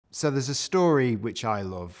So there's a story which I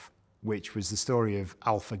love, which was the story of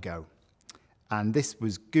AlphaGo. And this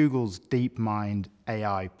was Google's DeepMind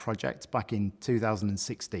AI project back in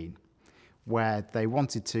 2016, where they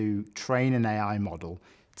wanted to train an AI model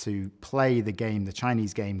to play the game, the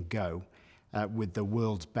Chinese game Go, with the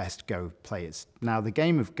world's best Go players. Now, the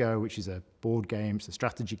game of Go, which is a board game, it's a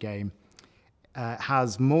strategy game,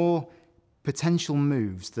 has more potential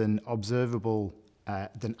moves than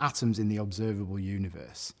atoms in the observable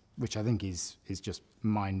universe, which I think is just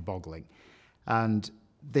mind-boggling. And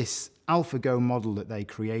this AlphaGo model that they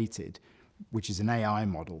created, which is an AI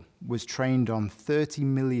model, was trained on 30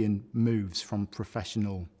 million moves from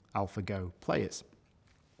professional AlphaGo players.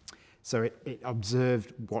 So it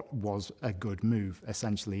observed what was a good move,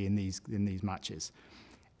 essentially, in these matches.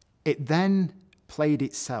 It then played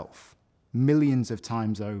itself millions of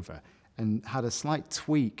times over and had a slight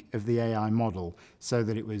tweak of the AI model so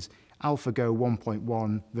that it was AlphaGo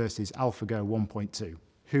 1.1 versus AlphaGo 1.2.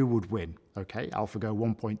 Who would win? Okay, AlphaGo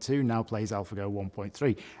 1.2 now plays AlphaGo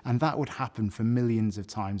 1.3, and that would happen for millions of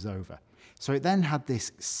times over. So it then had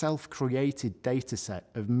this self-created data set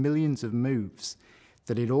of millions of moves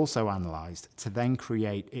that it also analyzed to then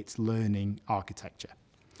create its learning architecture.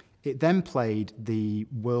 It then played the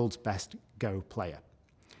world's best Go player,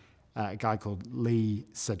 a guy called Lee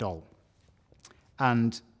Sedol.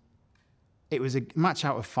 And it was a match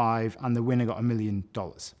out of 5, and the winner got $1 million.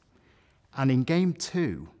 And in game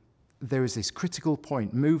 2, there was this critical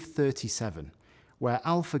point, move 37, where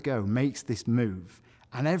AlphaGo makes this move,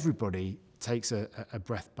 and everybody takes a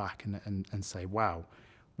breath back and say, wow,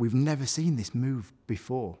 we've never seen this move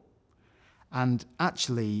before. And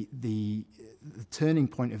actually, the turning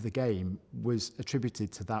point of the game was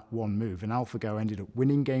attributed to that one move. And AlphaGo ended up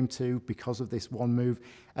winning game 2 because of this one move.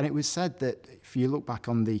 And it was said that if you look back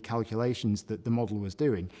on the calculations that the model was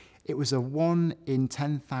doing, it was a 1 in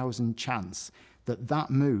 10,000 chance that that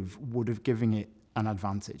move would have given it an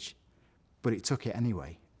advantage. But it took it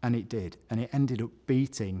anyway, and it did. And it ended up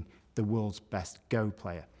beating the world's best Go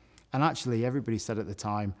player. And actually, everybody said at the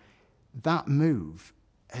time, that move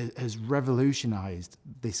has revolutionized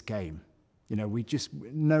this game. You know,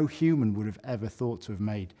 no human would have ever thought to have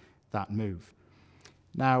made that move.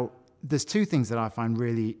 Now, there's 2 things that I find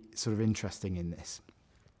really sort of interesting in this.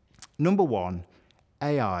 Number 1,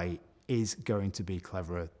 AI is going to be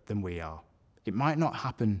cleverer than we are. It might not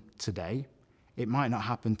happen today, it might not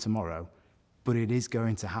happen tomorrow, but it is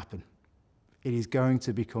going to happen. It is going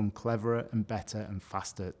to become cleverer and better and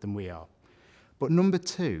faster than we are. But number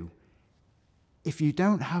 2, if you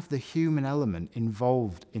don't have the human element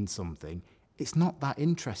involved in something, it's not that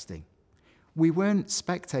interesting. We weren't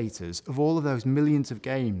spectators of all of those millions of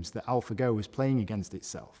games that AlphaGo was playing against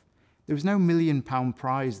itself. There was no £1 million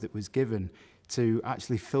prize that was given to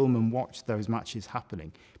actually film and watch those matches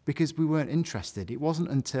happening because we weren't interested. It wasn't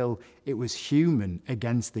until it was human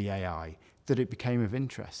against the AI that it became of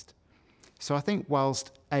interest. So I think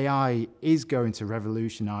whilst AI is going to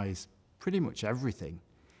revolutionize pretty much everything,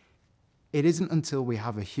 it isn't until we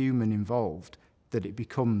have a human involved that it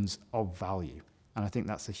becomes of value. And I think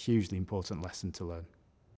that's a hugely important lesson to learn.